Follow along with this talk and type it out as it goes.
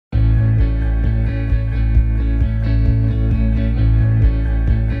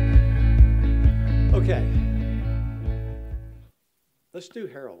Let's do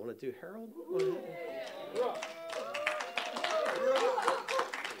Harold. Want to do Harold?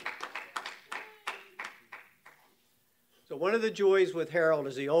 So one of the joys with Harold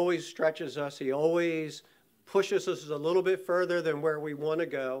is he always stretches us. He always pushes us a little bit further than where we want to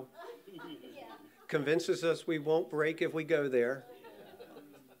go. Convinces us we won't break if we go there.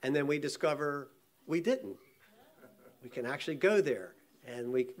 And then we discover we didn't. We can actually go there,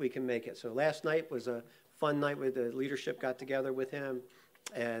 and we can make it. So last night was a fun night with the leadership, got together with him.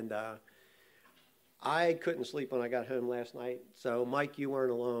 And I couldn't sleep when I got home last night. So, Mike, you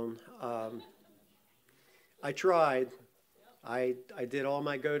weren't alone. I tried. I did all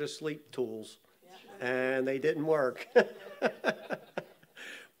my go-to-sleep tools, and they didn't work.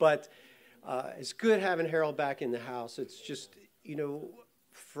 But it's good having Harold back in the house. It's just, you know,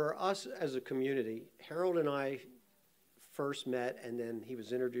 for us as a community, Harold and I first met, and then he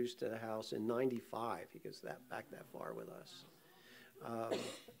was introduced to the house in '95. He goes back that far with us.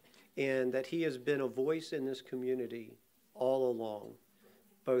 And that he has been a voice in this community all along,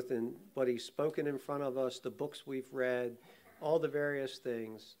 both in what he's spoken in front of us, the books we've read, all the various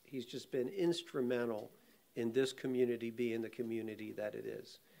things. He's just been instrumental in this community being the community that it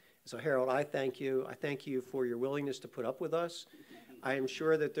is. So, Harold, I thank you. I thank you for your willingness to put up with us. I am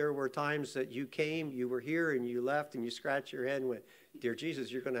sure that there were times that you came, you were here, and you left, and you scratched your head and went, "Dear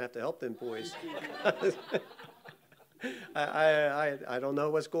Jesus, you're going to have to help them boys." I don't know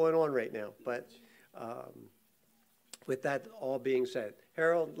what's going on right now, but with that all being said,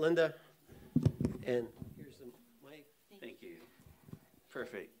 Harold, Linda, and here's the mic. Thank you.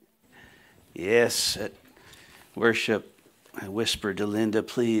 Perfect. Yes, at worship, I whispered to Linda,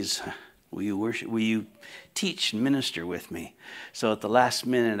 "Please, will you worship? Will you teach and minister with me?" So at the last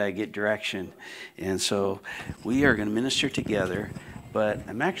minute, I get direction, and so we are going to minister together. But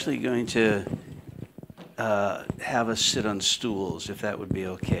I'm actually going to have us sit on stools, if that would be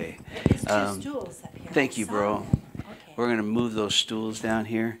okay. There's two stools up here. Thank you, bro. Okay. We're going to move those stools down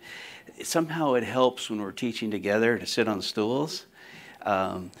here. Somehow it helps when we're teaching together to sit on stools.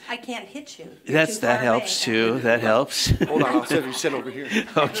 I can't hit you. You're too That far helps away. too. That helps. Hold on, I'll sit over here.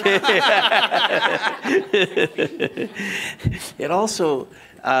 Okay. It also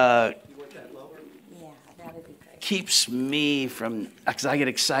keeps me from, because I get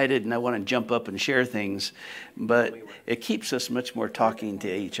excited and I want to jump up and share things, but it keeps us much more talking to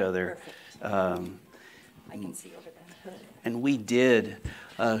each other. I can see over the hood. And we did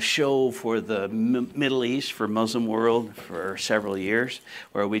a show for the Middle East, for Muslim world, for several years,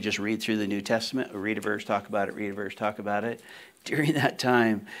 where we just read through the New Testament, read a verse, talk about it, read a verse, talk about it. During that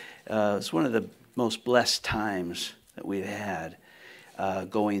time, it's one of the most blessed times that we've had,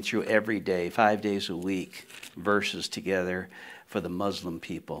 going through every day, 5 days a week, verses together for the Muslim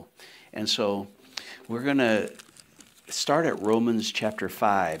people. And so we're going to start at Romans chapter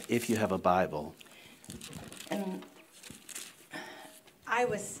 5, if you have a Bible. And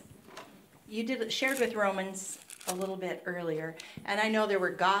shared with Romans a little bit earlier, and I know there were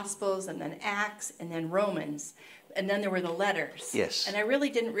Gospels and then Acts and then Romans, and then there were the letters. Yes. And I really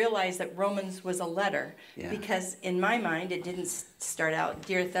didn't realize that Romans was a letter, because in my mind it didn't start out,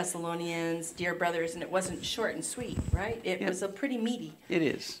 "Dear Thessalonians, dear brothers," and it wasn't short and sweet, right? It was a pretty meaty. It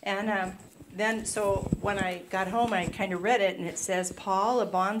is. And then, so when I got home, I kind of read it, and it says, "Paul, a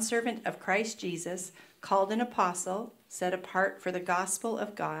bondservant of Christ Jesus, called an apostle, set apart for the gospel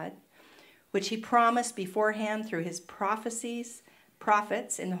of God, which he promised beforehand through his prophets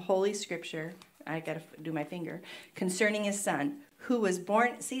in the Holy Scripture," I got to do my finger, "concerning his son, who was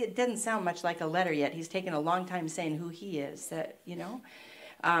born," see, it didn't sound much like a letter yet. He's taken a long time saying who he is, that, you know.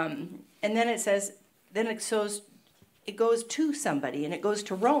 And then it says, then it goes to somebody, and it goes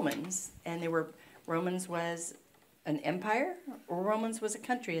to Romans, and Romans was an empire, or Romans was a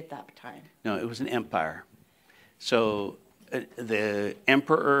country at that time? No, it was an empire. So the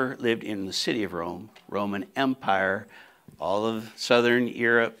emperor lived in the city of Rome, Roman Empire, all of southern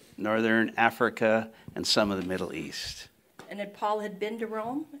Europe, northern Africa, and some of the Middle East. And had Paul been to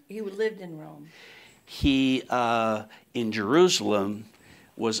Rome? He lived in Rome. He, in Jerusalem,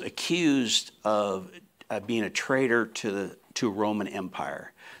 was accused of being a traitor to Roman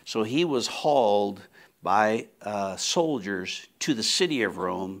Empire. So he was hauled by soldiers to the city of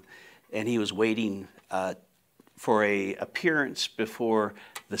Rome, and he was waiting for an appearance before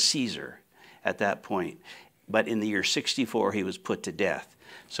the Caesar at that point. But in the year 64, he was put to death.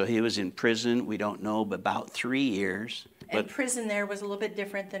 So he was in prison, we don't know, but about 3 years. And prison there was a little bit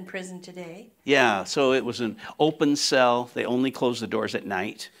different than prison today? Yeah, so it was an open cell. They only closed the doors at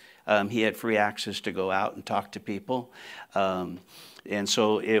night. He had free access to go out and talk to people. And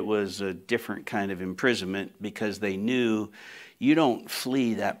so it was a different kind of imprisonment, because they knew you don't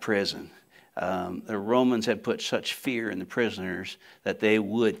flee that prison. The Romans had put such fear in the prisoners that they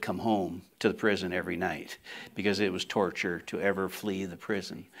would come home to the prison every night because it was torture to ever flee the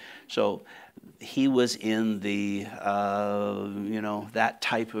prison. So he was in the, that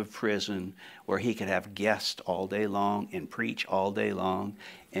type of prison where he could have guests all day long and preach all day long.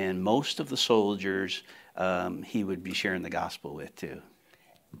 And most of the soldiers he would be sharing the gospel with too.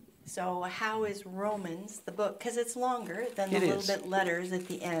 So how is Romans, the book, because it's longer than the It little is. bit letters at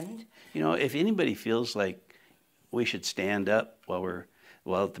the end. You know, if anybody feels like we should stand up while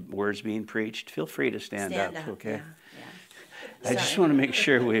the word's being preached, feel free to stand up, okay? Yeah. I just want to make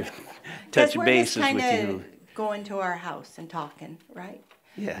sure we've touched bases with you. We're just kind of going to our house and talking, right?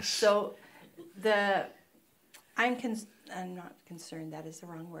 Yes. So I'm not concerned, that is the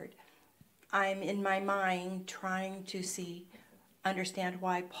wrong word. I'm in my mind trying to understand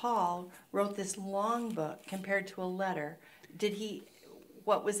why Paul wrote this long book compared to a letter.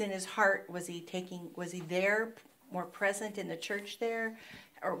 What was in his heart? Was he there, more present in the church there?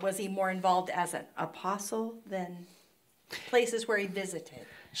 Or was he more involved as an apostle than places where he visited?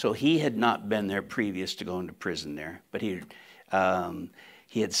 So he had not been there previous to going to prison there, but he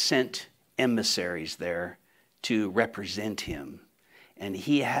had sent emissaries there to represent him. And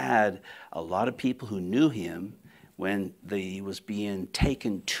he had a lot of people who knew him. When he was being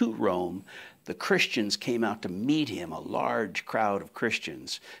taken to Rome, the Christians came out to meet him, a large crowd of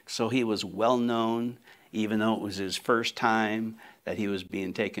Christians. So he was well known, even though it was his first time that he was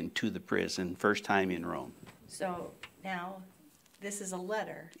being taken to the prison, first time in Rome. So now this is a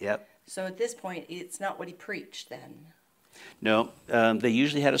letter. Yep. So at this point, it's not what he preached then. No, they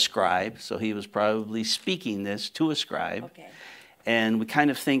usually had a scribe, so he was probably speaking this to a scribe. Okay. And we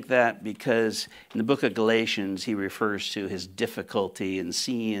kind of think that because in the book of Galatians, he refers to his difficulty in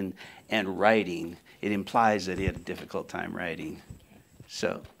seeing and writing. It implies that he had a difficult time writing. Okay.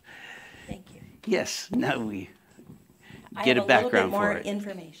 So, Thank you. yes, now we get a background for it. I have a little bit more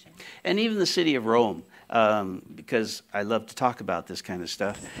information. And even the city of Rome, because I love to talk about this kind of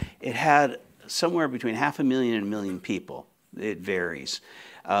stuff, it had somewhere between 500,000 and 1 million people. It varies.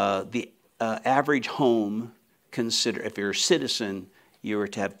 The average home, if you're a citizen, you were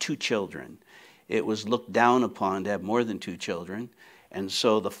to have 2 children. It was looked down upon to have more than 2 children. And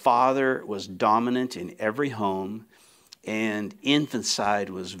so the father was dominant in every home, and infanticide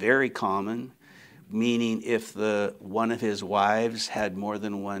was very common, meaning if one of his wives had more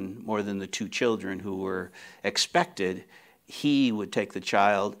than the 2 children who were expected, he would take the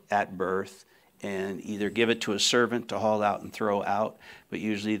child at birth and either give it to a servant to haul out and throw out, but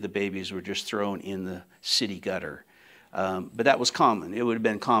usually the babies were just thrown in the city gutter. But that was common. It would have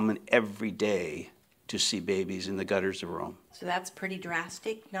been common every day to see babies in the gutters of Rome. So that's pretty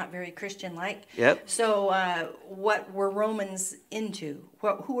drastic, not very Christian-like. Yep. So what were Romans into?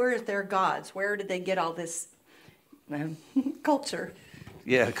 Who were their gods? Where did they get all this culture?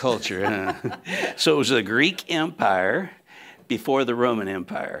 Yeah, culture. So it was the Greek Empire before the Roman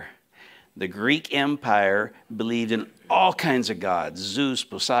Empire. The Greek Empire believed in all kinds of gods: Zeus,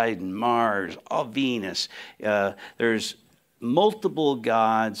 Poseidon, Mars, all Venus. There's multiple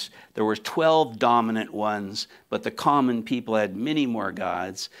gods. There were 12 dominant ones, but the common people had many more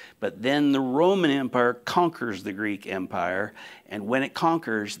gods. But then the Roman Empire conquers the Greek Empire, and when it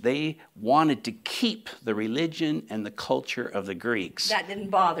conquers, they wanted to keep the religion and the culture of the Greeks. That didn't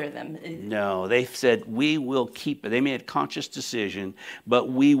bother them. No, they said, we will keep it. They made a conscious decision, but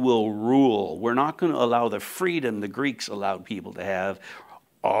we will rule. We're not going to allow the freedom the Greeks allowed people to have.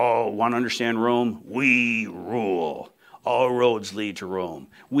 Oh, want to understand Rome? We rule. All roads lead to Rome.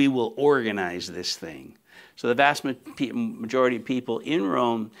 We will organize this thing. So the vast majority of people in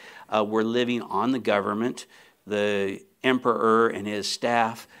Rome were living on the government. The emperor and his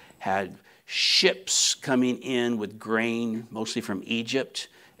staff had ships coming in with grain, mostly from Egypt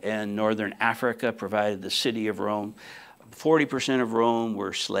and northern Africa, provided the city of Rome. 40% of Rome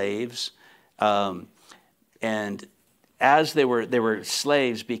were slaves. And as they were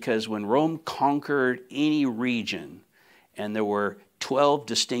slaves because when Rome conquered any region, and there were 12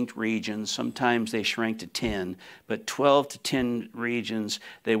 distinct regions. Sometimes they shrank to 10, but 12 to 10 regions,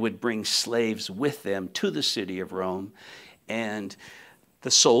 they would bring slaves with them to the city of Rome. And the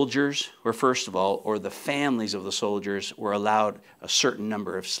soldiers were, first of all, or the families of the soldiers, were allowed a certain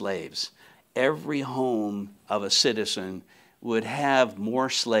number of slaves. Every home of a citizen would have more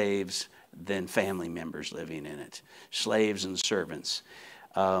slaves than family members living in it, slaves and servants.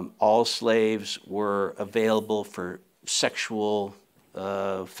 All slaves were available for sexual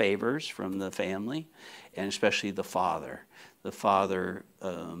favors from the family, and especially the father. The father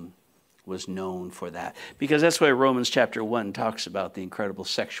was known for that. Because that's why Romans chapter 1 talks about the incredible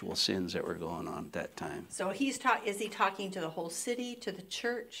sexual sins that were going on at that time. So is he talking to the whole city, to the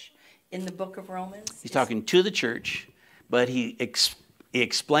church in the book of Romans? He's talking to the church, but he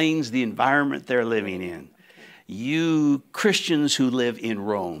explains the environment they're living in. Okay. You Christians who live in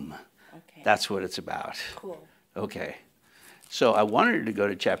Rome. Okay. That's what it's about. Cool. Okay. So I wanted to go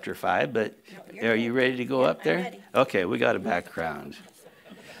to chapter 5, but are you ready to go up there? I'm ready. Okay, we got a background.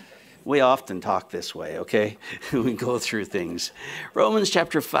 We often talk this way, okay? We go through things. Romans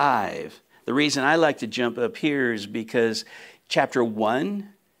chapter 5. The reason I like to jump up here is because chapter 1,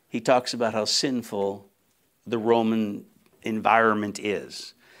 he talks about how sinful the Roman environment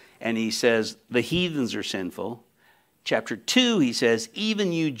is. And he says the heathens are sinful. Chapter 2, he says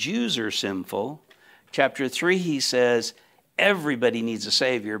even you Jews are sinful. Chapter 3, he says everybody needs a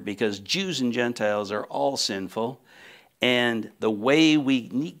Savior because Jews and Gentiles are all sinful. And the way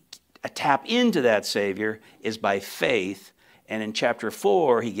we tap into that Savior is by faith. And in chapter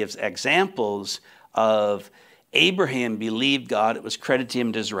 4, he gives examples of Abraham believed God, it was credited to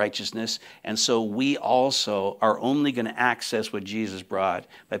him as righteousness, and so we also are only going to access what Jesus brought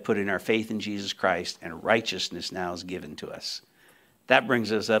by putting our faith in Jesus Christ, and righteousness now is given to us. That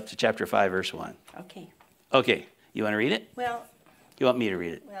brings us up to chapter 5, verse 1. Okay, you want to read it? Well, you want me to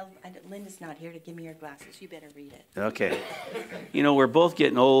read it? Well, Linda's not here to give me your glasses. You better read it. Okay. You know, we're both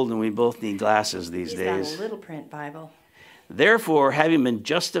getting old and we both need glasses these days. He's got a little print Bible. Therefore, having been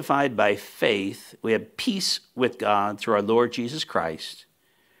justified by faith, we have peace with God through our Lord Jesus Christ.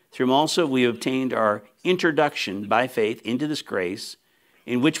 Through him also we obtained our introduction by faith into this grace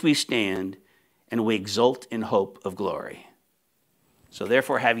in which we stand, and we exult in hope of glory. So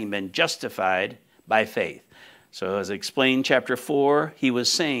therefore, having been justified by faith. So as I explained chapter 4, he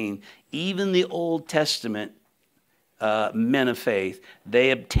was saying even the Old Testament men of faith,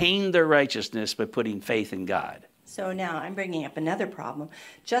 they obtained their righteousness by putting faith in God. So now I'm bringing up another problem.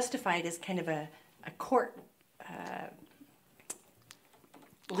 Justified is kind of a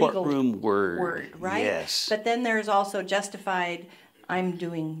courtroom word, right? Yes. But then there's also justified, I'm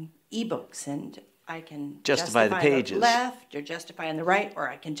doing ebooks and I can justify the pages. On the left or justify on the right, or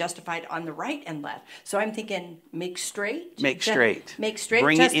I can justify it on the right and left. So I'm thinking make straight. Make straight. Make straight.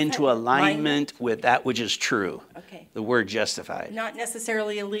 Bring it into alignment with that which is true. Okay. The word justified. Not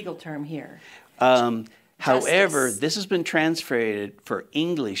necessarily a legal term here. However, this has been translated for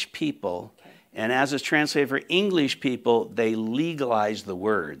English people, okay. And as it's translated for English people, they legalize the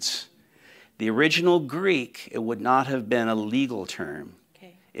words. The original Greek, it would not have been a legal term.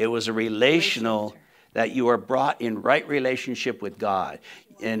 Okay. It was a relational that you are brought in right relationship with God.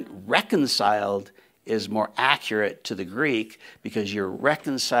 And reconciled is more accurate to the Greek because you're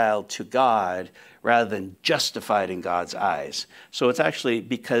reconciled to God rather than justified in God's eyes. So it's actually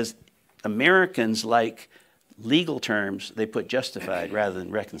because Americans like legal terms, they put justified rather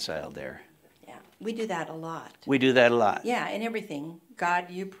than reconciled there. Yeah, we do that a lot. We do that a lot. Yeah, and everything. God,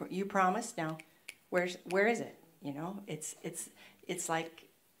 you promised. Now, where is it? You know, it's like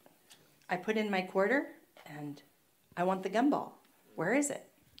I put in my quarter and I want the gumball. Where is it?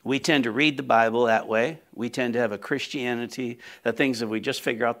 We tend to read the Bible that way. We tend to have a Christianity that thinks if we just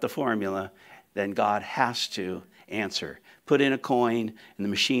figure out the formula, then God has to answer. Put in a coin and the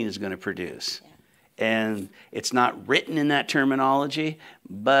machine is going to produce. Yeah. And it's not written in that terminology,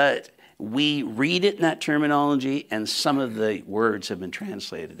 but we read it in that terminology, and some of the words have been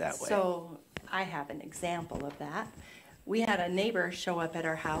translated that way. So I have an example of that. We had a neighbor show up at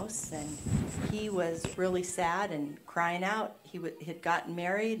our house, and he was really sad and crying out. He had gotten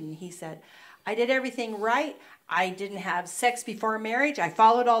married, and he said, I did everything right. I didn't have sex before marriage. I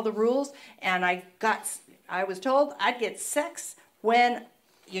followed all the rules, and I was told I'd get sex when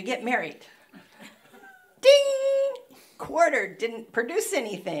you get married. Ding! Quarter didn't produce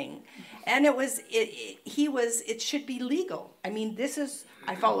anything. And it should be legal. I mean,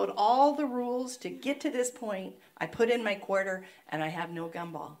 I followed all the rules to get to this point. I put in my quarter, and I have no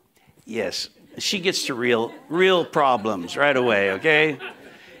gumball. Yes, she gets to real problems right away, okay?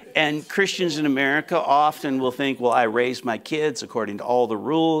 And Christians in America often will think, well, I raised my kids according to all the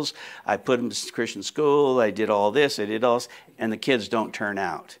rules. I put them to Christian school. I did all this. I did all this. And the kids don't turn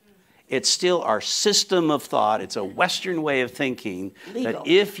out. It's still our system of thought. It's a Western way of thinking legal. That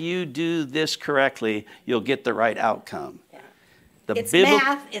if you do this correctly, you'll get the right outcome. Yeah.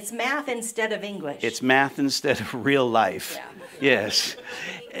 It's math instead of English. It's math instead of real life. Yeah. Yes.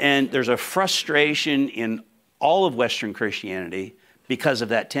 And there's a frustration in all of Western Christianity because of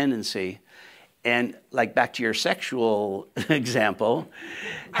that tendency. And like back to your sexual example.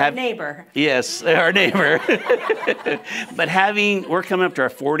 Our neighbor. Yes, our neighbor. But we're coming up to our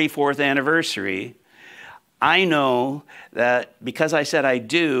 44th anniversary. I know that because I said I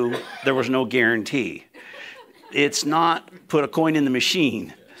do, there was no guarantee. It's not put a coin in the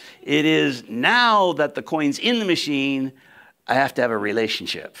machine. It is now that the coin's in the machine, I have to have a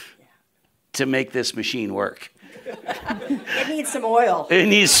relationship to make this machine work. It needs some oil. It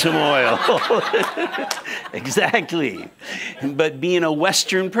needs some oil. Exactly. But being a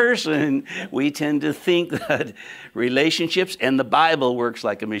Western person, we tend to think that relationships and the Bible works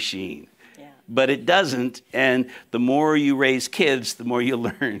like a machine. Yeah. But it doesn't. And the more you raise kids, the more you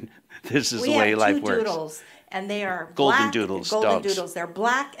learn this is the way life works. We have two doodles, and they are golden doodles. Golden doodles. They're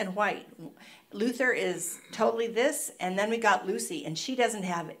black and white. Luther is totally this, and then we got Lucy, and she doesn't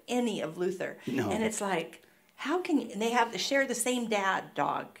have any of Luther. No. And it's like, how can you, and they share the same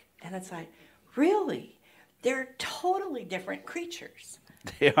dog, and it's like, really? They're totally different creatures.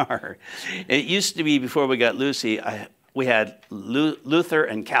 They are. It used to be before we got Lucy, we had Luther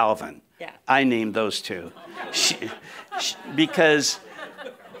and Calvin. Yeah. I named those two because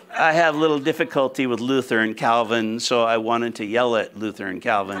I have little difficulty with Luther and Calvin, so I wanted to yell at Luther and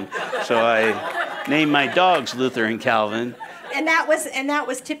Calvin. So I named my dogs Luther and Calvin. And that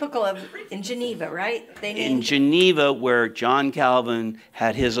was typical of in Geneva, right? In Geneva, where John Calvin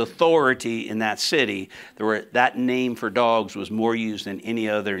had his authority in that city, that name for dogs was more used than any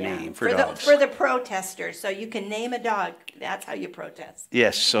other name for dogs. For the protesters, so you can name a dog. That's how you protest.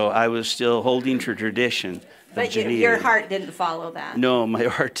 Yes, so I was still holding to tradition. But your heart didn't follow that. No, my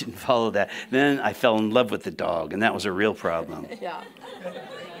heart didn't follow that. Then I fell in love with the dog, and that was a real problem. Yeah.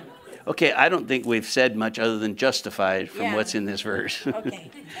 Okay, I don't think we've said much other than justified from what's in this verse.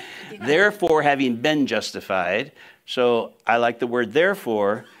 Okay. Therefore, having been justified. So I like the word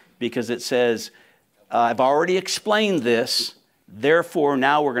therefore because it says, I've already explained this. Therefore,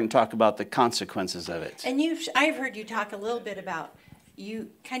 now we're going to talk about the consequences of it. And I've heard you talk a little bit about, you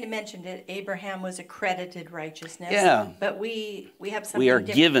kind of mentioned it, Abraham was accredited righteousness. Yeah. But we have something We are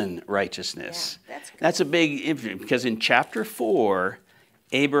different. given righteousness. Yeah, that's good. That's a big, because in chapter 4,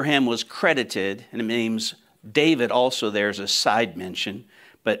 Abraham was credited, and it means David also there's a side mention,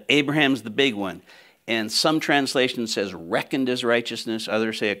 but Abraham's the big one. And some translation says reckoned as righteousness,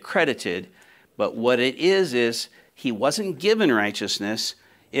 others say accredited. But what it is he wasn't given righteousness.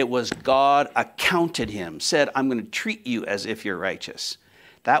 It was God accounted him, said, I'm going to treat you as if you're righteous.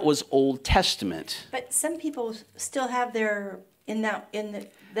 That was Old Testament. But some people still have that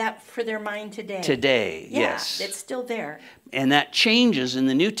for their mind today. Today, yes. Yeah, it's still there. And that changes in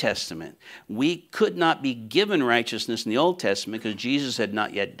the New Testament. We could not be given righteousness in the Old Testament because Jesus had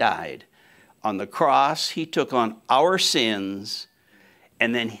not yet died. On the cross, he took on our sins,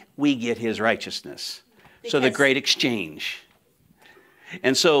 and then we get his righteousness. So the great exchange.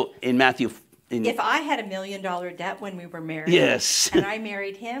 And so in Matthew... if I had $1 million debt when we were married, yes, and I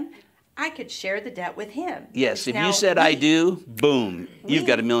married him, I could share the debt with him. Yes, if you said I do, boom, you've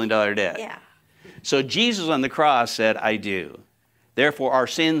got $1 million debt. Yeah. So Jesus on the cross said, I do. Therefore, our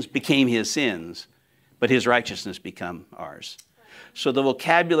sins became his sins, but his righteousness become ours. So the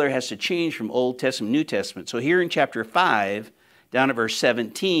vocabulary has to change from Old Testament, New Testament. So here in chapter 5, down at verse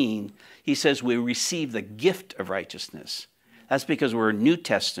 17, he says we receive the gift of righteousness. That's because we're New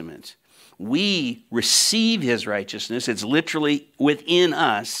Testament. We receive his righteousness. It's literally within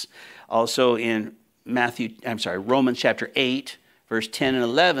us. Also in Romans chapter 8, verse 10 and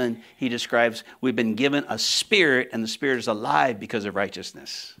 11, he describes we've been given a spirit, and the spirit is alive because of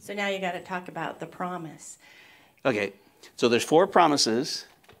righteousness. So now you got to talk about the promise. Okay, so there's 4 promises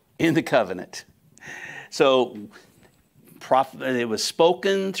in the covenant. So it was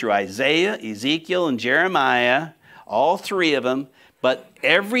spoken through Isaiah, Ezekiel, and Jeremiah, all 3 of them. But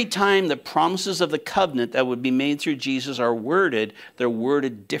every time the promises of the covenant that would be made through Jesus are worded, they're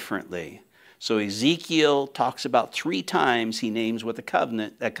worded differently. So Ezekiel talks about 3 times he names what the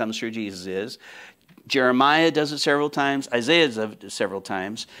covenant that comes through Jesus is. Jeremiah does it several times. Isaiah does it several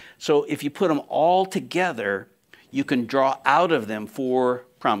times. So if you put them all together, you can draw out of them 4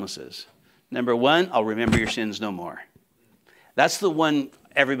 promises. Number 1, I'll remember your sins no more. That's the one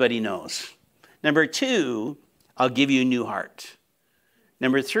everybody knows. Number 2, I'll give you a new heart.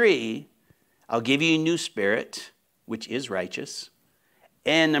 Number 3, I'll give you a new spirit, which is righteous.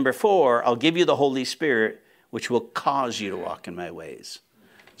 And number 4, I'll give you the Holy Spirit, which will cause you to walk in my ways.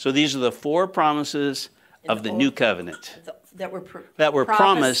 So these are the 4 promises of the new covenant that were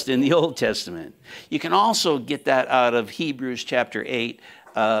promised in the Old Testament. You can also get that out of Hebrews chapter 8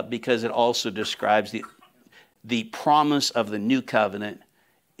 because it also describes the promise of the new covenant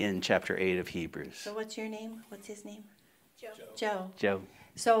in chapter 8 of Hebrews. So what's your name? What's his name? Joe. Joe.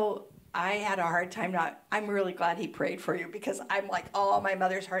 So I had a hard time I'm really glad he prayed for you, because I'm like, oh, my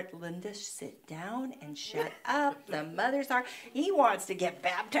mother's heart. Linda, sit down and shut up. The mother's heart. He wants to get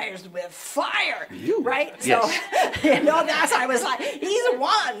baptized with fire, right? Yes. So, I was like,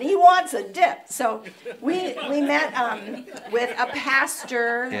 he wants a dip. So we met with a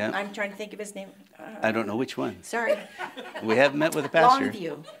pastor. Yeah. I'm trying to think of his name. I don't know which one. Sorry. We have met with a pastor.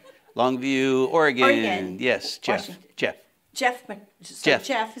 Longview. Longview, Oregon. Yes, Jeff. Washington.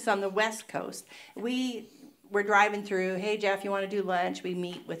 Jeff is on the West Coast. We were driving through. Hey, Jeff, you want to do lunch? We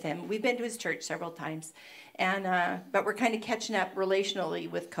meet with him. We've been to his church several times, and but we're kind of catching up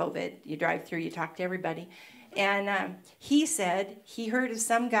relationally with COVID. You drive through, you talk to everybody, and he said he heard of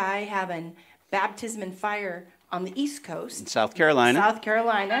some guy having baptism in fire on the East Coast, in South Carolina.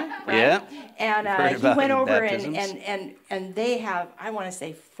 Right? Yeah. And he went over and they have, I want to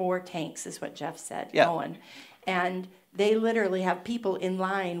say 4 tanks is what Jeff said, going, and they literally have people in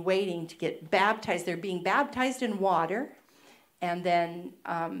line waiting to get baptized. They're being baptized in water, and then,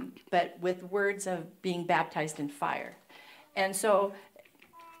 but with words of being baptized in fire. And so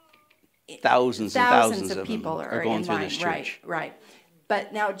thousands and thousands of people them are going in through line. this church. Right.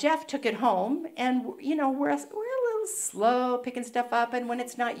 But now Jeff took it home, and we're a little slow picking stuff up, and when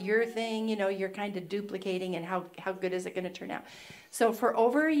it's not your thing, you're kind of duplicating, and how good is it going to turn out? So for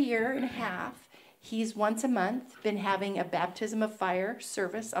over a year and a half, he's once a month been having a baptism of fire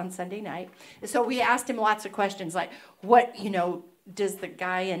service on Sunday night. So we asked him lots of questions like, what, does the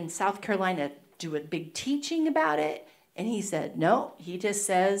guy in South Carolina do a big teaching about it? And he said, no, he just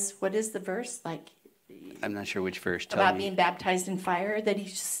says, what is the verse? Like, I'm not sure which verse. About being baptized in fire that he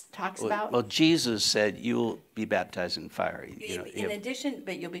just talks about? Well, Jesus said, you will be baptized in fire. In addition,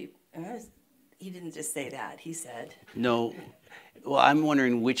 but you'll be, he didn't just say that. He said. No. Well, I'm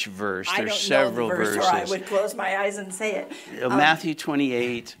wondering which verse. I There's don't several know the verse, verses. or I would close my eyes and say it. Matthew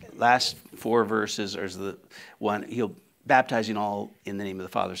 28, last 4 verses are the one. He'll baptizing all in the name of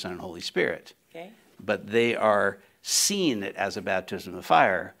the Father, Son, and Holy Spirit. Okay. But they are seeing it as a baptism of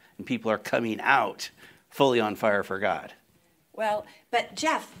fire, and people are coming out fully on fire for God. Well, but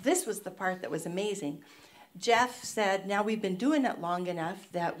Jeff, this was the part that was amazing. Jeff said, now we've been doing it long enough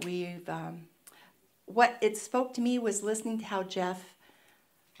that we've, what it spoke to me was listening to how Jeff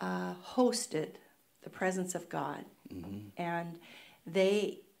hosted the presence of God. Mm-hmm. And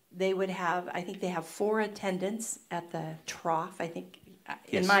they would have, I think they have 4 attendants at the trough. I think,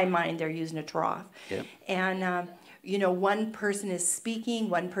 in my mind, they're using a trough. Yep. And, one person is speaking,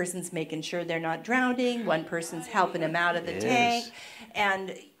 one person's making sure they're not drowning, one person's helping them out of the tank.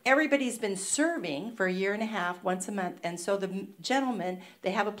 And everybody's been serving for a year and a half, once a month. And so the gentlemen,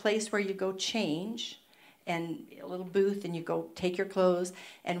 they have a place where you go change, and a little booth, and you go take your clothes.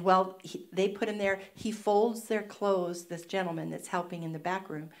 And while they put him there, he folds their clothes, this gentleman that's helping in the back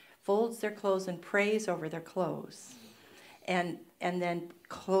room, folds their clothes and prays over their clothes. And then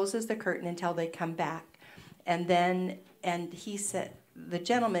closes the curtain until they come back. And he said, the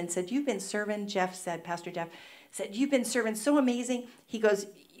gentleman said, you've been serving, Jeff said, Pastor Jeff said, you've been serving so amazing. He goes,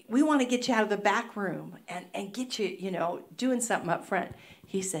 we want to get you out of the back room and get you, doing something up front.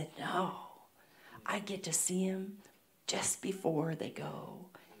 He said, no, I get to see him just before they go.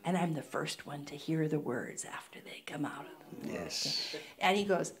 And I'm the first one to hear the words after they come out of them. Yes. And he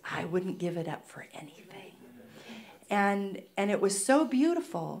goes, I wouldn't give it up for anything. And it was so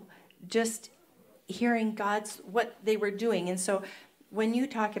beautiful just hearing what they were doing. And so when you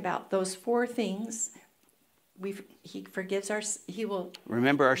talk about those 4 things, he forgives he will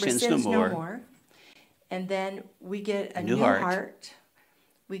remember our sins no more. And then we get a new heart.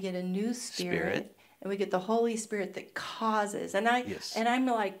 We get a new spirit. And we get the Holy Spirit that causes. And I'm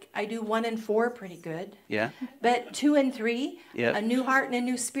like, I do 1 and 4 pretty good. Yeah. But 2 and 3, a new heart and a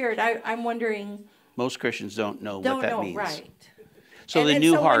new spirit. I'm wondering. Most Christians don't know what that means. Right. So the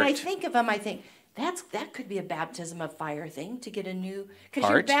new heart. When I think of them, I think that could be a baptism of fire thing, to get a new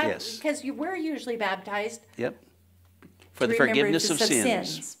heart. Yes. Because we're usually baptized. Yep. For the forgiveness of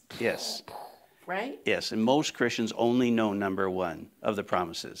sins. Yes. Right? Yes, and most Christians only know number 1 of the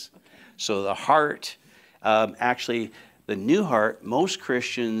promises. Okay. So the heart, actually, the new heart, most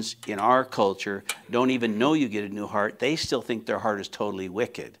Christians in our culture don't even know you get a new heart. They still think their heart is totally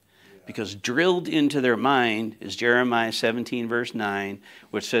wicked. Because drilled into their mind is Jeremiah 17, verse 9,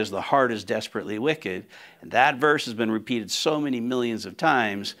 which says the heart is desperately wicked. And that verse has been repeated so many millions of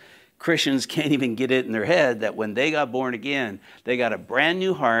times, Christians can't even get it in their head that when they got born again, they got a brand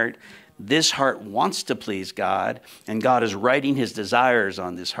new heart. This heart wants to please God, and God is writing his desires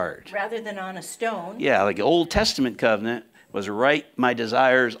on this heart. Rather than on a stone. Yeah, like the Old Testament covenant, was write my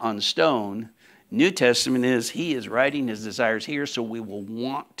desires on stone. New Testament is he is writing his desires here so we will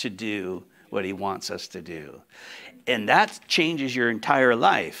want to do what he wants us to do. And that changes your entire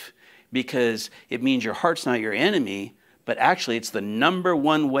life because it means your heart's not your enemy, but actually it's the number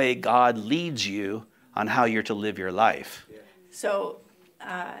one way God leads you on how you're to live your life. So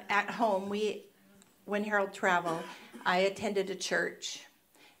at home, when Harold traveled, I attended a church.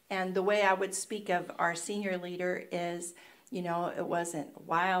 And the way I would speak of our senior leader is, you know, it wasn't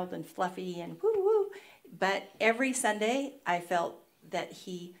wild and fluffy and woo-woo. But every Sunday, I felt that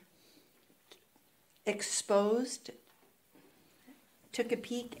he exposed, took a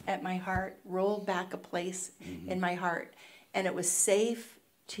peek at my heart, rolled back a place in my heart. And it was safe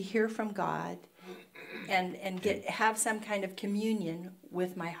to hear from God and have some kind of communion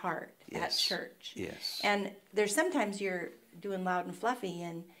with my heart at church. Yes. And there's sometimes you're doing loud and fluffy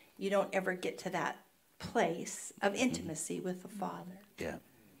and you don't ever get to that place of intimacy with the Father. Yeah.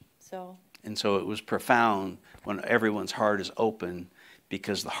 So. And so it was profound when everyone's heart is open,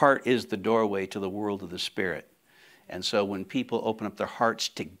 because the heart is the doorway to the world of the Spirit. And so when people open up their hearts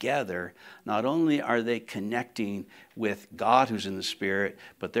together, not only are they connecting with God who's in the Spirit,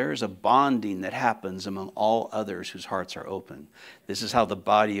 but there is a bonding that happens among all others whose hearts are open. This is how the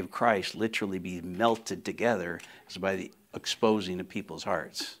body of Christ literally be melted together, is by the exposing of people's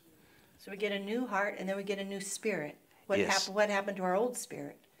hearts. So we get a new heart and then we get a new spirit. What Yes. What happened to our old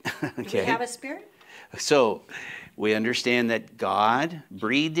spirit? Okay. Do we have a spirit? So we understand that God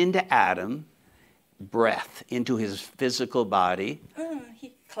breathed into Adam breath into his physical body.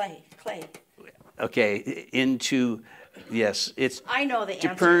 Clay. Okay, into, yes, it's I know the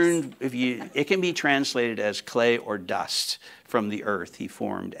answer. turned, it can be translated as clay or dust from the earth. He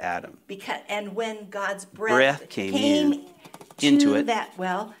formed Adam. And when God's breath came to into it. that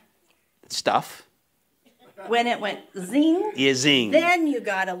Stuff. when it went zing, Zing. then you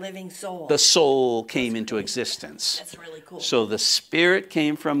got a living soul. The soul came into existence. That's really cool. So the spirit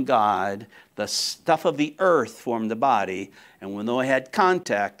came from God, the stuff of the earth formed the body, and when they had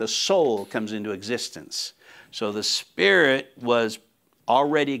contact, the soul comes into existence. So the spirit was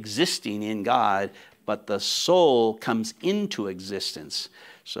already existing in God, but the soul comes into existence.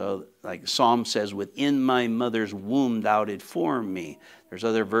 So like Psalm says, within my mother's womb thou did form me. There's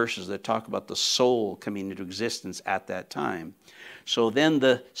other verses that talk about the soul coming into existence at that time. So then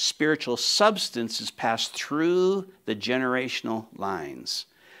the spiritual substance is passed through the generational lines.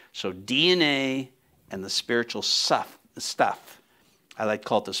 So DNA and the spiritual stuff, I like to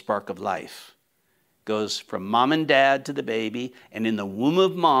call it the spark of life, goes from mom and dad to the baby, and in the womb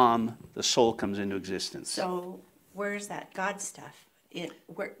of mom, the soul comes into existence. So where's that God stuff?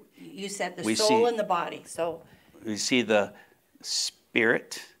 Where you said the We soul see- and the body. So We see the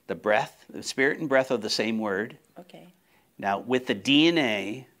spirit, the breath, the spirit and breath are the same word. okay. Now, with the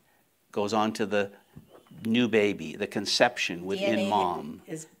DNA, goes on to the new baby, the conception within DNA mom.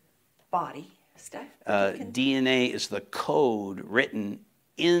 is body stuff. DNA is the code written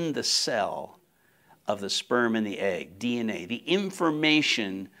in the cell of the sperm and the egg. DNA, the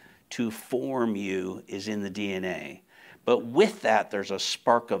information to form you is in the DNA. But with that, there's a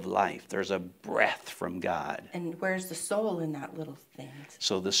spark of life. There's a breath from God. And where's the soul in that little thing?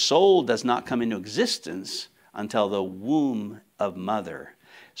 So the soul does not come into existence until the womb of mother.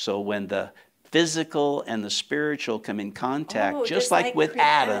 So when the physical and the spiritual come in contact, just like with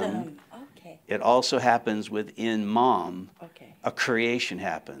Adam, Okay. it also happens within mom. Okay. A creation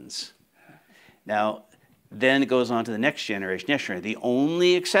happens. Now, then it goes on to the next generation. The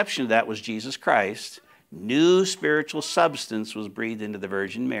only exception to that was Jesus Christ. New spiritual substance was breathed into the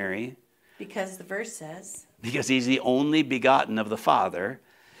Virgin Mary. Because the verse says. Because he's the only begotten of the Father.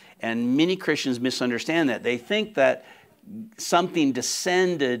 And many Christians misunderstand that. They think that something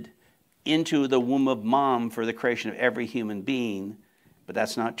descended into the womb of mom for the creation of every human being, but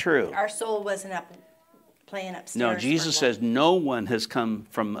that's not true. Our soul wasn't up playing upstairs. No, Jesus says, no one has come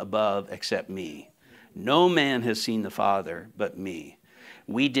from above except me. No man has seen the Father but me.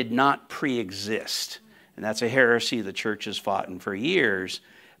 We did not pre-exist. And that's a heresy the church has fought in for years,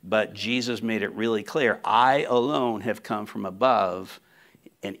 but Jesus made it really clear. I alone have come from above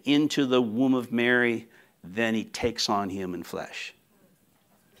and into the womb of Mary, then he takes on human flesh.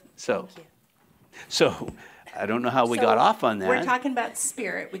 So I don't know how we got off on that. We're talking about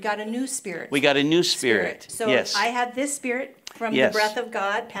spirit. We got a new spirit. We got a new spirit. So yes. I had this spirit from Yes. the breath of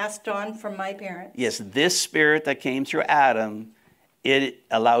God passed on from my parents. Yes, this spirit that came through Adam, it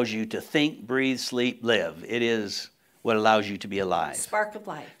allows you to think, breathe, sleep, live. It is what allows you to be alive. Spark of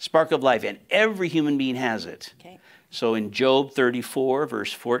life. Spark of life, and every human being has it. Okay. So in Job 34,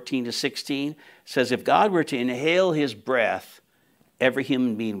 verse 14 to 16, says, if God were to inhale his breath, every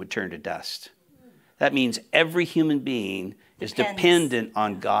human being would turn to dust. That means every human being is dependent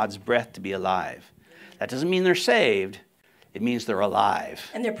on God's breath to be alive. That doesn't mean they're saved. It means they're alive.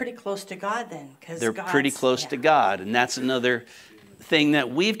 And they're pretty close to God then. They're pretty close to God. And that's another thing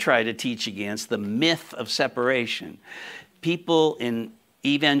that we've tried to teach against, the myth of separation. People in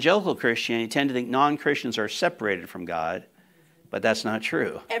evangelical Christianity tend to think non-Christians are separated from God, but that's not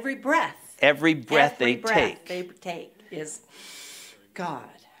true. Every breath they take is God.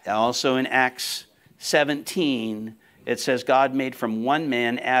 Also in Acts 17, it says God made from one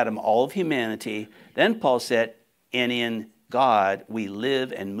man, Adam, all of humanity. Then Paul said, and in God we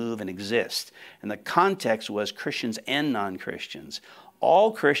live and move and exist. And the context was Christians and non-Christians.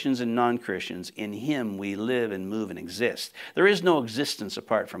 All Christians and non-Christians, in him we live and move and exist. There is no existence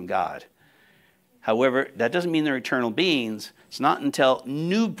apart from God. However, that doesn't mean they're eternal beings. It's not until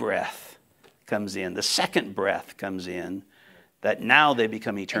new breath comes in, the second breath comes in, that now they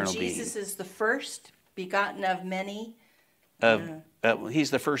become eternal beings. Jesus is the first begotten of many.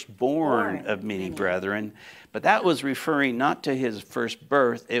 He's the firstborn of many brethren. But that was referring not to his first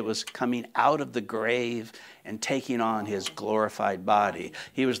birth. It was coming out of the grave and taking on his glorified body.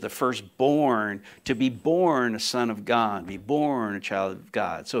 He was the firstborn to be born a son of God, be born a child of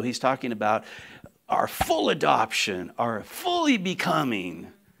God. So he's talking about our full adoption, our fully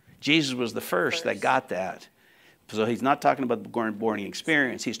becoming. Jesus was the first that got that. So he's not talking about the born-again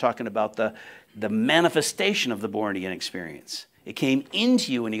experience. He's talking about the manifestation of the born-again experience. It came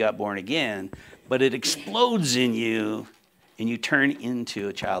into you when you got born again, but it explodes in you, and you turn into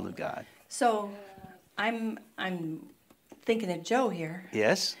a child of God. So I'm thinking of Joe here.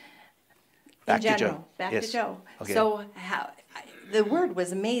 Yes? Back to Joe. Yes. To Joe. Okay. So the word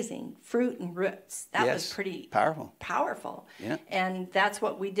was amazing, fruit and roots. That was pretty powerful. Yeah. And that's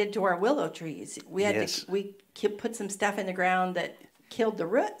what we did to our willow trees. We had to put some stuff in the ground that killed the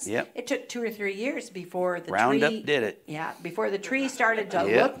roots. Yep. It took 2 or 3 years before the Roundup tree did it. Yeah, before the tree started to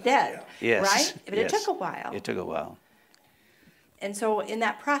look dead. Yes. Right? But it took a while. It took a while. And so in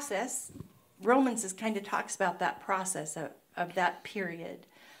that process, Romans kind of talks about that process of that period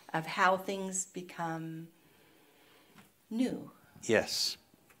of how things become new. Yes.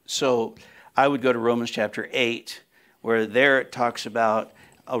 So I would go to Romans chapter 8, where there it talks about,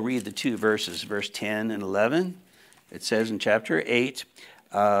 I'll read the 2 verses, verse 10 and 11. It says in chapter 8,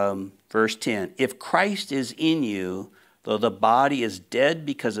 verse 10, if Christ is in you, though the body is dead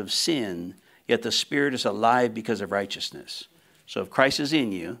because of sin, yet the spirit is alive because of righteousness. So if Christ is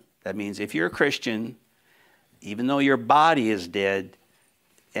in you, that means if you're a Christian, even though your body is dead,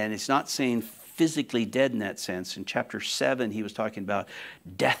 and it's not saying physically dead in that sense. In chapter 7, he was talking about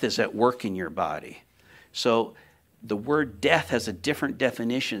death is at work in your body. So the word death has a different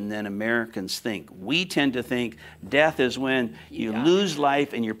definition than Americans think. We tend to think death is when you lose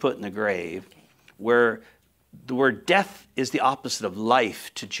life and you're put in the grave, where the word death is the opposite of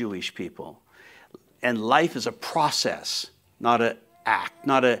life to Jewish people. And life is a process, not an act,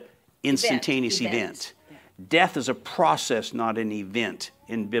 not an instantaneous event. Yeah. Death is a process, not an event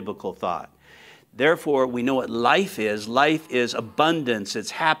in biblical thought. Therefore, we know what life is. Life is abundance,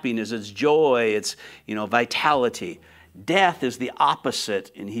 it's happiness, it's joy, it's vitality. Death is the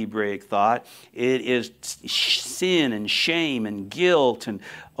opposite in Hebraic thought. It is sin and shame and guilt and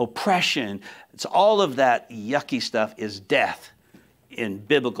oppression. It's all of that yucky stuff is death in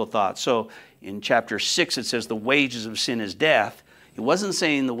biblical thought. So in chapter 6, it says the wages of sin is death. He wasn't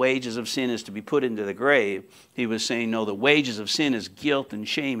saying the wages of sin is to be put into the grave. He was saying, no, the wages of sin is guilt and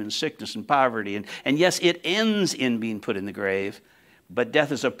shame and sickness and poverty. And yes, it ends in being put in the grave, but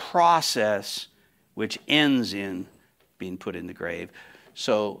death is a process which ends in being put in the grave.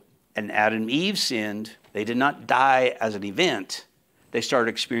 So, and Adam and Eve sinned. They did not die as an event. They started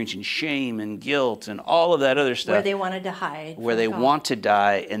experiencing shame and guilt and all of that other stuff. Where they wanted to hide. Where they want to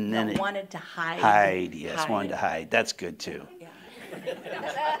die, and then wanted to hide. Wanted to hide. That's good too.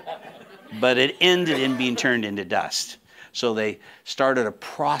 But it ended in being turned into dust. So they started a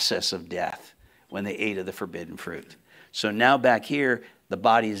process of death when they ate of the forbidden fruit. So now back here, the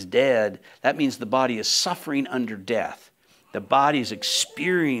body is dead. That means the body is suffering under death. The body is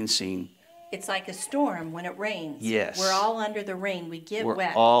experiencing. It's like a storm when it rains. Yes. We're all under the rain. We get wet.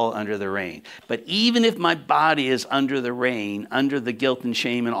 We're all under the rain. But even if my body is under the rain, under the guilt and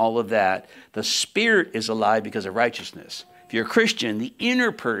shame and all of that, the spirit is alive because of righteousness. If you're a Christian, the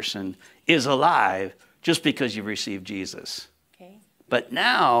inner person is alive just because you've received Jesus. Okay. But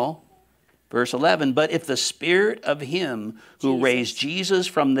now, Verse 11, but if the spirit of him who raised Jesus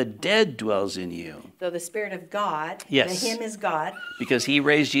from the dead dwells in you. So the Spirit of God, Yes. the him is God. Because he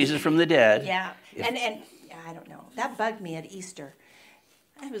raised Jesus from the dead. Yeah. And I don't know. That bugged me at Easter.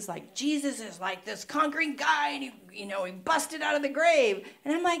 I was like, Jesus is like this conquering guy, and he busted out of the grave.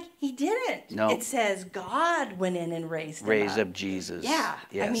 And I'm like, he didn't. No. It says God went in and raised up Jesus. Yeah.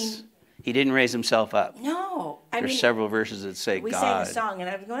 Yes. I mean, he didn't raise himself up. no. There's several verses that say we God. sang a song, and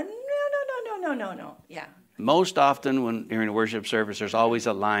I was going, no. Yeah. Most often when you're in a worship service, there's always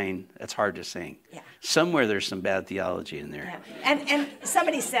a line that's hard to sing. Yeah. Somewhere there's some bad theology in there. Yeah. And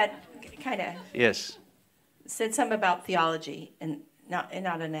somebody said, Yes. said something about theology, and not in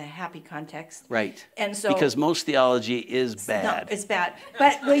a happy context. Right. And so because most theology is bad. No, it's bad.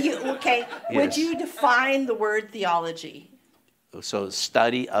 But would Yes. you define the word theology? So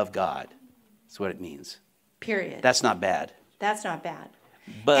study of God. That's what it means. Period. That's not bad. That's not bad.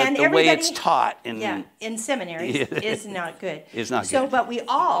 But And the way it's everybody- taught in in seminaries is not good. It's not So, good. but we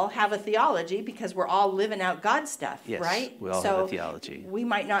all have a theology because we're all living out God stuff, Yes, right? we all have a theology. We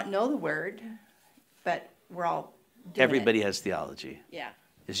might not know the word, but we're all doing everybody it. has theology. Yeah,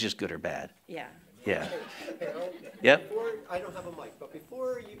 It's just good or bad. yeah. Yeah. Harold, Yep. Before, I don't have a mic, but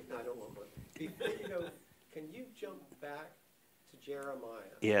before you, no, I don't want one. Before you go, can you jump back to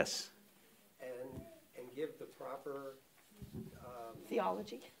Jeremiah Yes. and give the proper,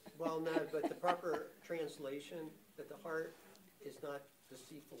 Theology. well, no, but the proper translation that the heart is not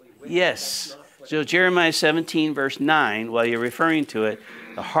deceitfully wicked? Yes. That's not what So Jeremiah 17, verse 9, while you're referring to it,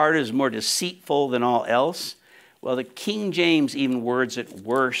 the heart is more deceitful than all else. Well, the King James even words it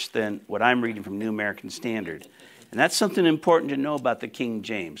worse than what I'm reading from New American Standard. And that's something important to know about the King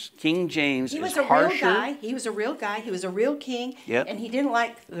James. King James He was is a harsher. real guy. He was a real guy. He was a real king. Yep. And he didn't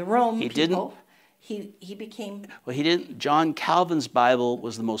like the Rome He people. He became Well, he didn't. John Calvin's Bible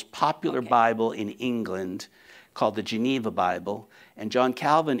was the most popular Bible in England, called the Geneva Bible. And John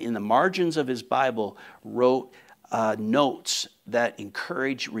Calvin, in the margins of his Bible, wrote notes that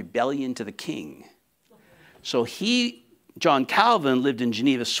encouraged rebellion to the king. So John Calvin lived in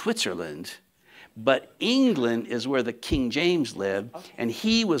Geneva, Switzerland, but England is where the King James lived, and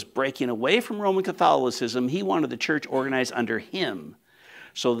he was breaking away from Roman Catholicism. He wanted the church organized under him.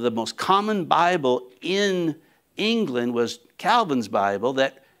 So the most common Bible in England was Calvin's Bible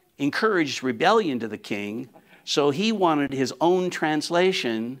that encouraged rebellion to the king. So he wanted his own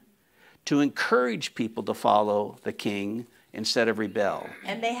translation to encourage people to follow the king instead of rebel.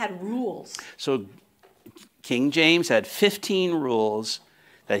 and they had rules. So King James had 15 rules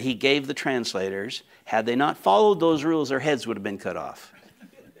that he gave the translators. Had they not followed those rules, their heads would have been cut off.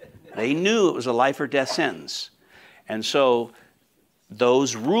 They knew it was a life or death sentence. And so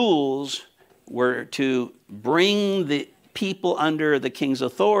those rules were to bring the people under the king's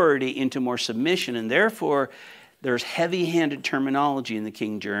authority into more submission, and therefore there's heavy-handed terminology in the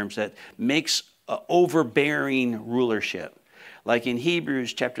King James that makes overbearing rulership. Like in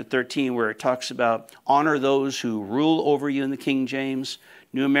Hebrews chapter 13, where it talks about honor those who rule over you in the King James.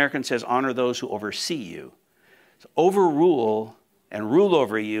 New American says honor those who oversee you. So overrule and rule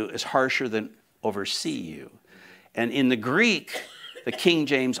over you is harsher than oversee you. And in the Greek, the King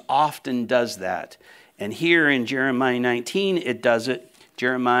James often does that. And here in Jeremiah 19, it does it.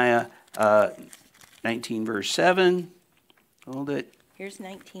 Jeremiah 19, verse 7. Hold it. Here's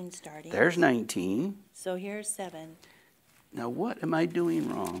 19 starting. There's 19. So here's 7. Now, what am I doing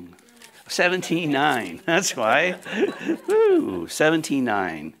wrong? 17:9. That's why. Woo,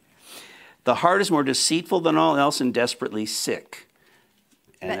 17:9. The heart is more deceitful than all else and desperately sick.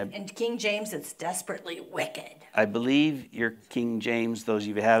 But in King James, it's desperately wicked. I believe your King James, those of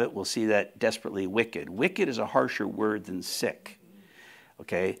you who have it, will see that desperately wicked. Wicked is a harsher word than sick.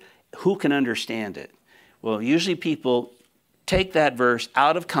 Okay? Who can understand it? Well, usually people take that verse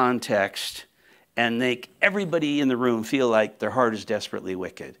out of context and make everybody in the room feel like their heart is desperately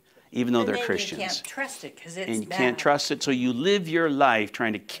wicked, even though And they're then Christians. You can't trust it because it's And you bad. can't trust it, so you live your life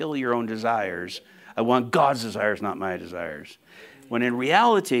trying to kill your own desires. I want God's desires, not my desires. When in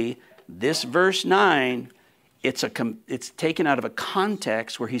reality, this verse 9, it's taken out of a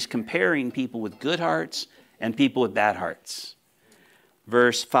context where he's comparing people with good hearts and people with bad hearts.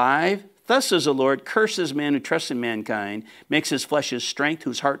 Verse 5, thus says the Lord, curses man who trusts in mankind, makes his flesh his strength,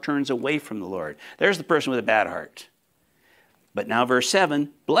 whose heart turns away from the Lord. There's the person with a bad heart. But now verse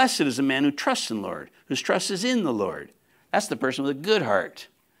 7, blessed is the man who trusts in the Lord, whose trust is in the Lord. That's the person with a good heart.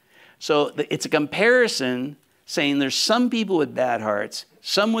 So it's a comparison saying there's some people with bad hearts,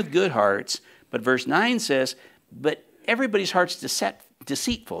 some with good hearts, but verse 9 says, but everybody's heart's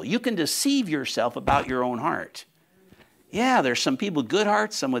deceitful. You can deceive yourself about your own heart. Yeah, there's some people with good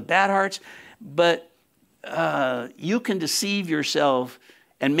hearts, some with bad hearts, but you can deceive yourself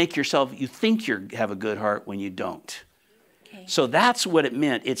and make yourself, you think you have a good heart when you don't. Okay. So that's what it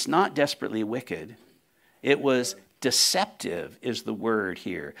meant. It's not desperately wicked. It was deceptive is the word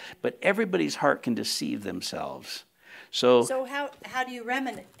here. But everybody's heart can deceive themselves. So how do you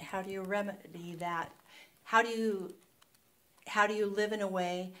remedy that? How do you live in a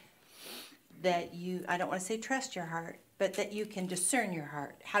way that you, I don't want to say trust your heart, but that you can discern your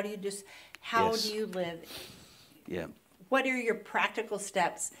heart? How do you live? Yeah. What are your practical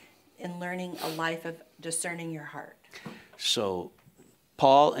steps in learning a life of discerning your heart? So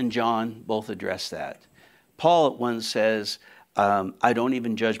Paul and John both address that. Paul at one says, I don't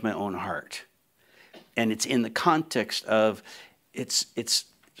even judge my own heart. And it's in the context of it's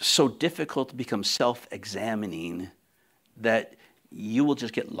so difficult to become self-examining that you will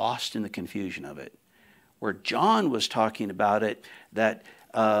just get lost in the confusion of it. Where John was talking about it, that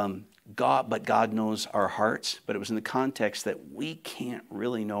God knows our hearts, but it was in the context that we can't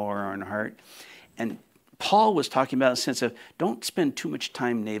really know our own heart. And Paul was talking about in the sense of don't spend too much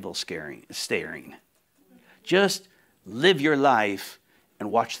time navel staring. Just live your life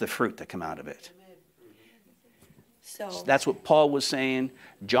and watch the fruit that come out of it. So that's what Paul was saying.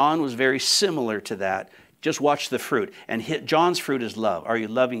 John was very similar to that. Just watch the fruit. And John's fruit is love. Are you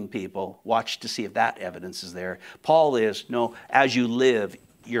loving people? Watch to see if that evidence is there. Paul is, no, as you live,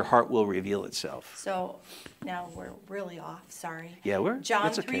 your heart will reveal itself. So now we're really off, sorry. Yeah, John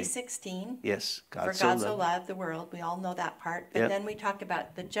okay. 3:16. Yes, For God so loved the world. We all know that part. But Yep. then we talk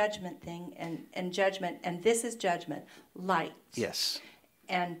about the judgment thing and judgment. And this is judgment, light. Yes.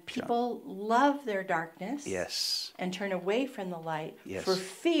 And people love their darkness. Yes. And turn away from the light Yes. for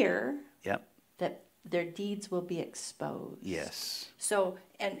fear Yep. that their deeds will be exposed. Yes. So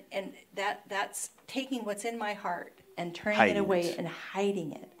and that's taking what's in my heart and turning Hiding it away it. and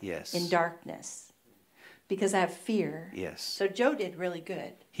hiding it Yes. in darkness because I have fear. Yes. So Joe did really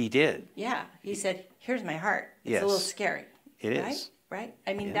good. He did. Yeah, he said, "Here's my heart." It's Yes. a little scary. It right? is. Right?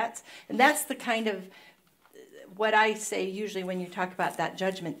 I mean, Yeah. that's the kind of what I say usually when you talk about that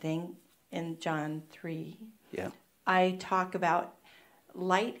judgment thing in John 3. Yeah. I talk about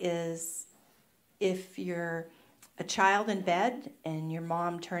light is if you're a child in bed and your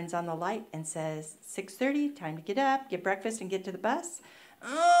mom turns on the light and says 6:30, time to get up, get breakfast, and get to the bus.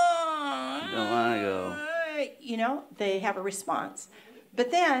 Oh, Don't want to go. You know, they have a response.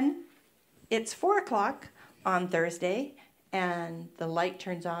 But then it's 4 o'clock on Thursday and the light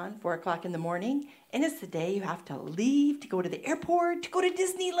turns on 4 o'clock in the morning. And it's the day you have to leave to go to the airport, to go to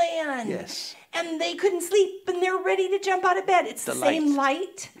Disneyland. Yes. And they couldn't sleep and they're ready to jump out of bed. It's the same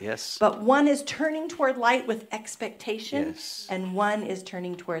light. Yes. But one is turning toward light with expectation. Yes. And one is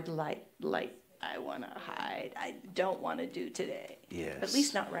turning toward light. Light, I want to hide. I don't want to do today. Yes. At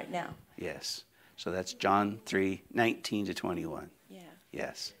least not right now. Yes. So that's John 3:19 to 21. Yeah.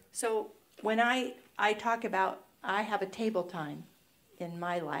 Yes. So when I talk about, I have a table time in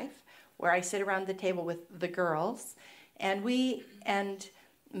my life where I sit around the table with the girls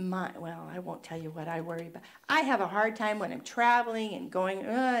I won't tell you what I worry about. I have a hard time when I'm traveling and going,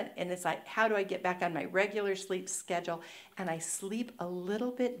 and it's like, how do I get back on my regular sleep schedule? And I sleep a little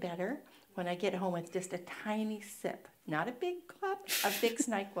bit better when I get home with just a tiny sip, not a big cup, a big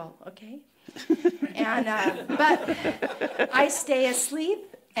NyQuil, okay? And but I stay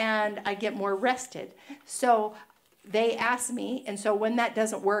asleep and I get more rested. So they ask me, and so when that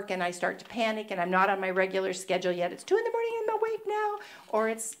doesn't work and I start to panic and I'm not on my regular schedule yet, it's 2 in the morning, I'm awake now, or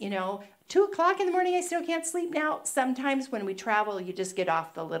it's, 2 o'clock in the morning, I still can't sleep now. Sometimes when we travel, you just get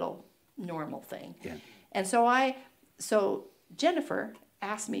off the little normal thing. Yeah. And so Jennifer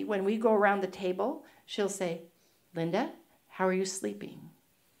asked me, when we go around the table, she'll say, Linda, how are you sleeping?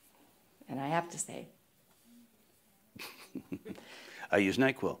 And I have to say, I use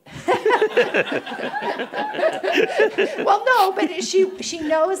NyQuil. well, no, but she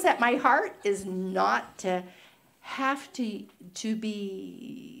knows that my heart is not to have to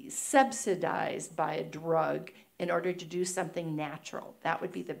be subsidized by a drug in order to do something natural. That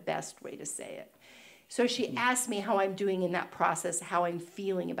would be the best way to say it. So she asked me how I'm doing in that process, how I'm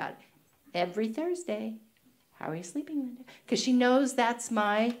feeling about it. Every Thursday, how are you sleeping, Linda? Because she knows that's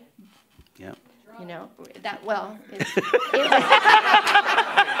my... Yeah. That, well,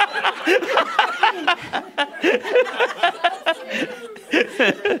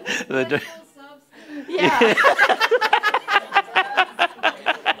 yeah.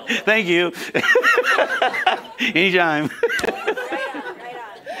 Thank you. Anytime. Right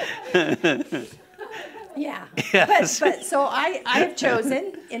on. Yeah. Yes. But so I have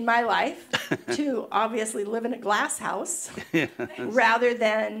chosen in my life to obviously live in a glass house rather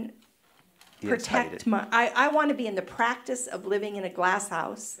than protect my. I want to be in the practice of living in a glass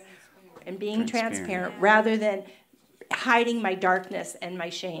house and being transparent rather than hiding my darkness and my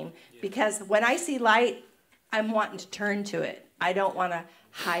shame. Because when I see light, I'm wanting to turn to it. I don't want to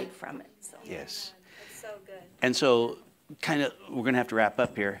hide from it. So. Yes. That's so good. And so, kind of, we're going to have to wrap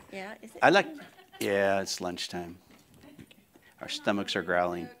up here. Yeah. Is it? Yeah, it's lunchtime. Our stomachs are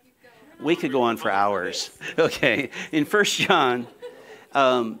growling. We could go on for hours. Okay. In 1 John,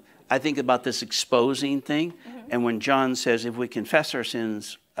 I think about this exposing thing. And when John says, if we confess our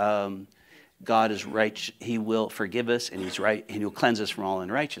sins, God is right, he will forgive us, and he's right, and he'll cleanse us from all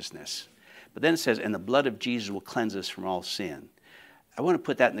unrighteousness. But then it says, and the blood of Jesus will cleanse us from all sin. I want to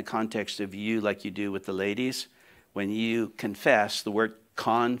put that in the context of you, like you do with the ladies. When you confess, the word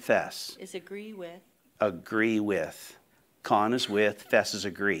confess. Is agree with. Agree with. Con is with, fess is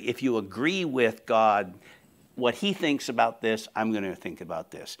agree. If you agree with God, what he thinks about this, I'm going to think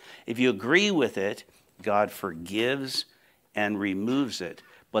about this. If you agree with it, God forgives and removes it.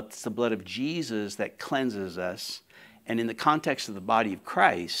 But it's the blood of Jesus that cleanses us. And in the context of the body of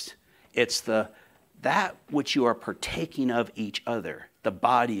Christ, it's that which you are partaking of each other, the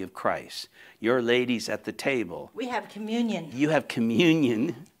body of Christ. Your ladies at the table. We have communion. You have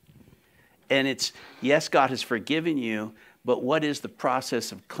communion. And it's, yes, God has forgiven you, but what is the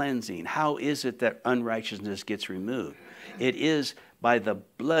process of cleansing? How is it that unrighteousness gets removed? It is by the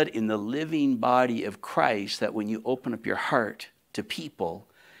blood in the living body of Christ that when you open up your heart to people,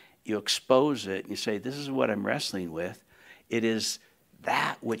 you expose it and you say, this is what I'm wrestling with. It is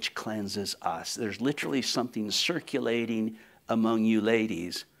that which cleanses us. There's literally something circulating among you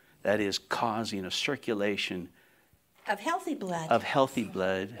ladies that is causing a circulation of healthy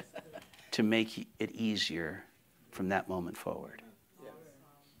blood to make it easier from that moment forward.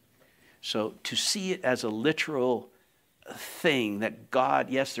 So to see it as a literal thing that God,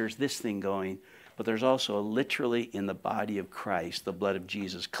 yes, there's this thing going, but there's also literally in the body of Christ, the blood of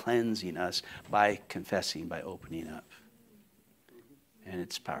Jesus cleansing us by confessing, by opening up. And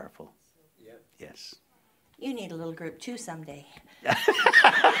it's powerful. Yeah. Yes. You need a little group too someday.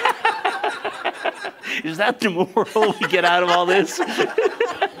 Is that the moral we get out of all this?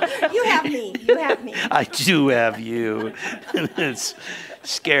 You have me. You have me. I do have you. It's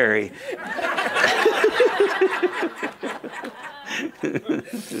scary.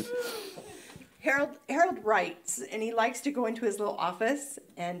 Harold writes, and he likes to go into his little office,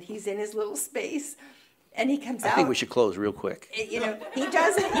 and he's in his little space, and he comes out. I think we should close real quick. You know, he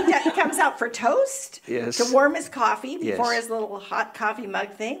does it. He comes out for toast, yes, to warm his coffee before yes, his little hot coffee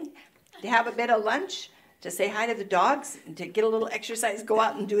mug thing, to have a bit of lunch, to say hi to the dogs, and to get a little exercise, go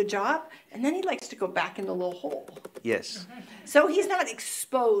out and do a job, and then he likes to go back in the little hole. Yes. So he's not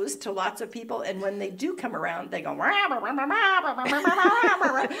exposed to lots of people, and when they do come around, they go.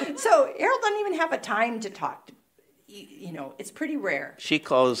 So Harold doesn't even have a time to talk. You know, it's pretty rare. She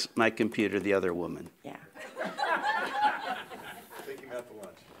calls my computer the other woman. Yeah. Take him out to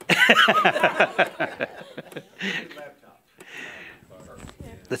lunch.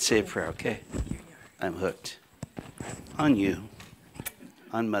 Let's say a prayer, okay? I'm hooked on you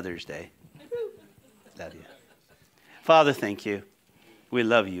on Mother's Day. Love you. Father, thank you. We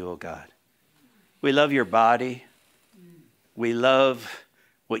love you, oh God. We love your body. We love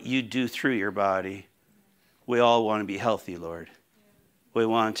what you do through your body. We all want to be healthy, Lord. We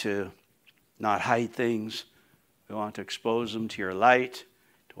want to not hide things. We want to expose them to your light,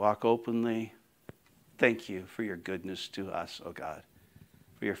 to walk openly. Thank you for your goodness to us, oh God.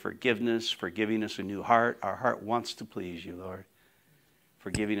 For your forgiveness, for giving us a new heart. Our heart wants to please you, Lord.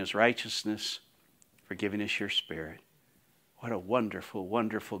 For giving us righteousness, for giving us your spirit. What a wonderful,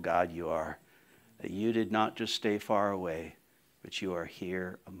 wonderful God you are, that you did not just stay far away, but you are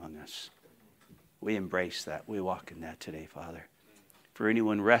here among us. We embrace that. We walk in that today, Father. For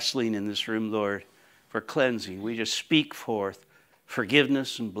anyone wrestling in this room, Lord, for cleansing, we just speak forth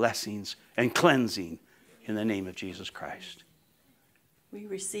forgiveness and blessings and cleansing in the name of Jesus Christ. We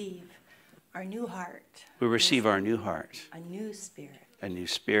receive our new heart. We receive our new heart. A new spirit. A new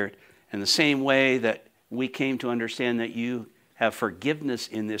spirit. In the same way that we came to understand that you have forgiveness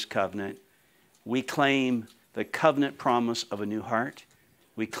in this covenant, we claim the covenant promise of a new heart.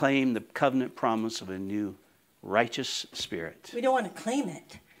 We claim the covenant promise of a new righteous spirit. We don't want to claim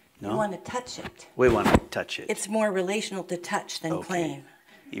it. No? We want to touch it. We want to touch it. It's more relational to touch than claim.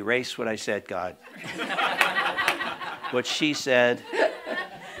 Erase what I said, God. What she said.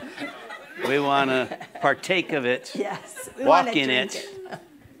 We want to partake of it. Yes. We walk in it.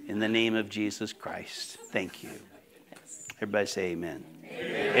 In the name of Jesus Christ. Thank you. Yes. Everybody say amen.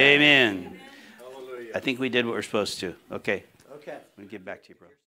 Amen. Hallelujah. I think we did what we're supposed to. Okay. Okay. I'm going to give back to you, bro.